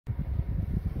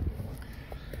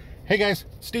Hey guys,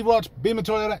 Steve Welch, Beaman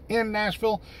Toyota in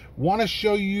Nashville. Want to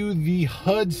show you the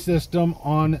HUD system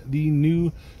on the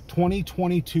new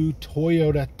 2022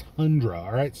 Toyota Tundra.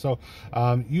 All right, so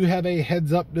you have a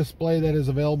heads-up display that is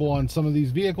available on some of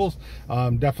these vehicles.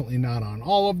 Definitely not on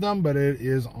all of them, but it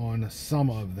is on some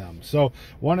of them. So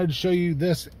wanted to show you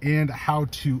this and how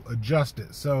to adjust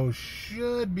it. So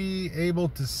should be able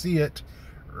to see it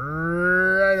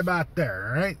right about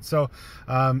there. All right, so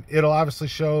it'll obviously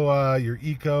show your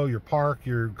eco, your park,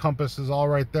 your compass is all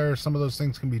right there. Some of those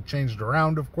things can be changed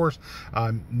around, of course.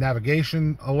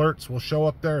 Navigation alerts will show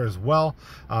up there as well.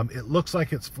 It looks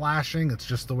like it's flashing, it's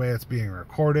just the way it's being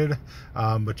recorded,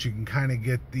 but you can kind of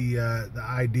get the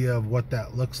idea of what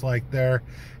that looks like there,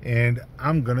 and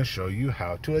I'm going to show you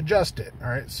how to adjust it. All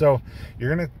right, so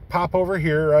you're going to pop over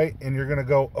here, right, and you're going to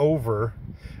go over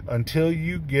until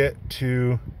you get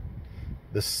to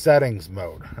the settings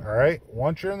mode. All right,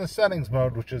 once you're in the settings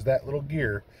mode, which is that little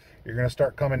gear, you're going to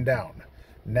start coming down.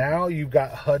 Now you've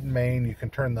got HUD main. You can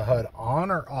turn the HUD on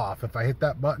or off. If I hit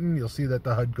that button, you'll see that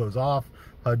the HUD goes off,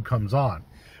 HUD comes on.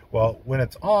 Well, when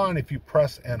it's on, if you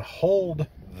press and hold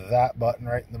that button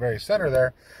right in the very center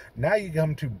there, now you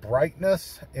come to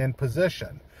brightness and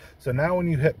position. So now when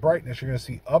you hit brightness, you're going to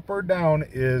see up or down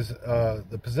is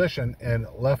the position, and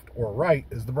left or right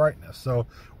is the brightness. So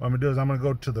what I'm going to do is I'm going to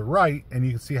go to the right, and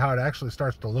you can see how it actually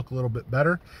starts to look a little bit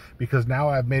better, because now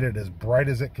I've made it as bright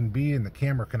as it can be, and the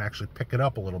camera can actually pick it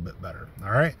up a little bit better.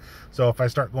 All right, so if I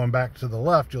start going back to the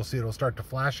left, you'll see it'll start to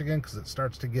flash again, because it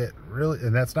starts to get really,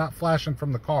 and that's not flashing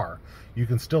from the car. You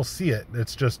can still see it.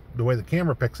 It's just the way the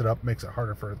camera picks it up makes it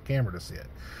harder for the camera to see it.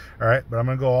 All right, but I'm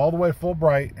going to go all the way full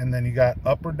bright, and then you got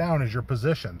up or down as your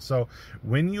position. So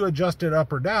when you adjust it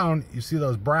up or down, you see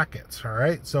those brackets. All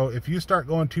right, so if you start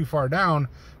going too far down,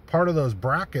 part of those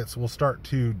brackets will start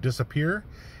to disappear,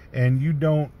 and you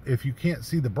don't, if you can't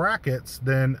see the brackets,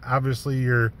 then obviously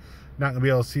you're not going to be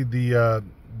able to see the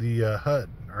HUD.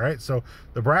 All right, so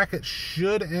the bracket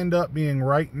should end up being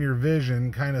right in your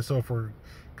vision, kind of. So if we're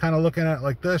kind of looking at it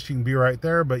like this, you can be right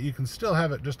there, but you can still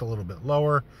have it just a little bit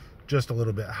lower, just a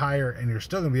little bit higher, and you're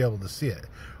still going to be able to see it.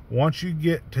 Once you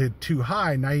get to too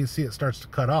high, now you see it starts to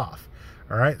cut off.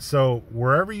 All right, so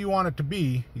wherever you want it to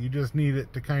be, you just need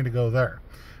it to kind of go there.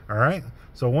 All right,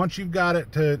 so once you've got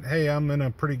it to, hey, I'm in a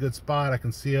pretty good spot, I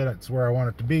can see it, it's where I want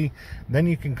it to be, then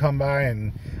you can come by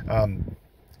and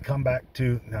come back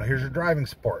to, now here's your driving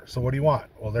support. So what do you want?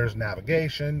 Well, there's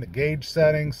navigation, the gauge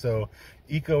settings, so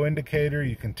eco indicator,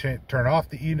 you can turn off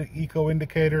the eco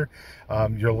indicator.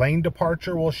 Your lane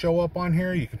departure will show up on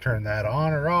here, you can turn that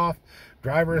on or off.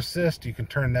 Driver assist, you can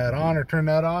turn that on or turn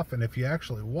that off. And if you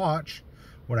actually watch,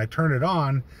 when I turn it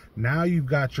on, now you've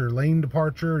got your lane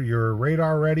departure, your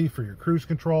radar ready for your cruise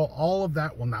control. All of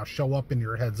that will now show up in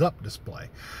your heads up display.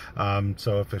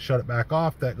 So if I shut it back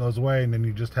off, that goes away, and then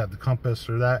you just have the compass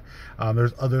or that.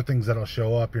 There's other things that'll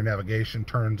show up. Your navigation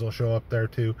turns will show up there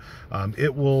too.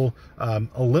 It will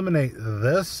eliminate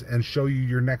this and show you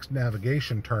your next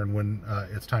navigation turn when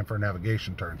it's time for a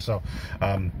navigation turn. So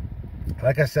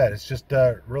like I said, it's just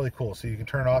really cool. So you can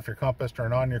turn off your compass,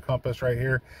 turn on your compass right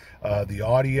here, the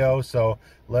audio. So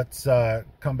let's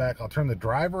come back. I'll turn the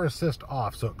driver assist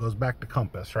off, so it goes back to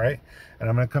compass, right? And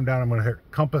I'm going to come down, I'm going to hit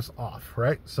compass off,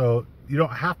 right? So you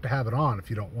don't have to have it on if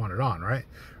you don't want it on, right?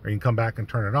 Or you can come back and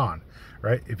turn it on,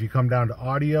 right? If you come down to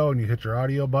audio and you hit your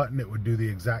audio button, it would do the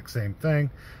exact same thing.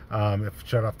 If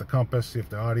shut off the compass, see if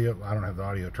the audio, I don't have the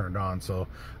audio turned on, so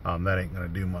that ain't going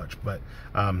to do much.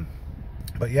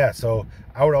 But yeah, so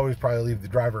I would always probably leave the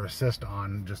driver assist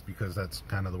on, just because that's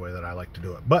kind of the way that I like to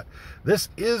do it. But this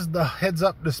is the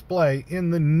heads-up display in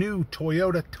the new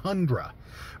Toyota Tundra.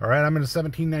 All right, I'm in a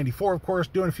 1794, of course,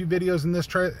 doing a few videos in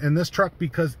this truck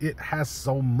because it has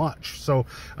so much. So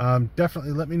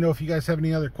definitely let me know if you guys have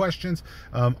any other questions.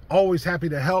 Always happy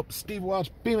to help. Steve Welch,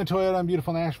 Beaman Toyota in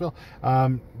beautiful Nashville.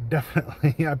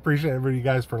 Definitely, I appreciate everybody, you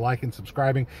guys, for liking,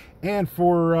 subscribing, and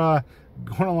for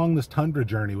going along this Tundra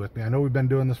journey with me. I know we've been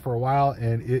doing this for a while,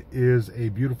 and it is a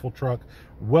beautiful truck,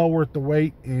 well worth the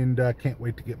wait, and can't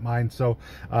wait to get mine. So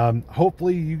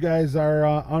hopefully you guys are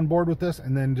on board with this,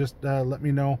 and then just let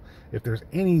me know if there's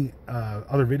any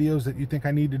other videos that you think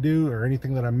I need to do, or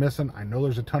anything that I'm missing. I know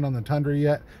there's a ton on the Tundra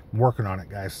yet. I'm working on it,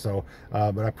 guys. So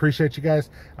but I appreciate you guys.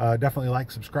 Definitely like,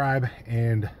 subscribe,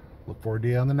 and look forward to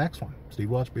you on the next one.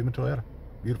 Steve Welch, Beaman Toyota.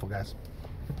 Beautiful, guys.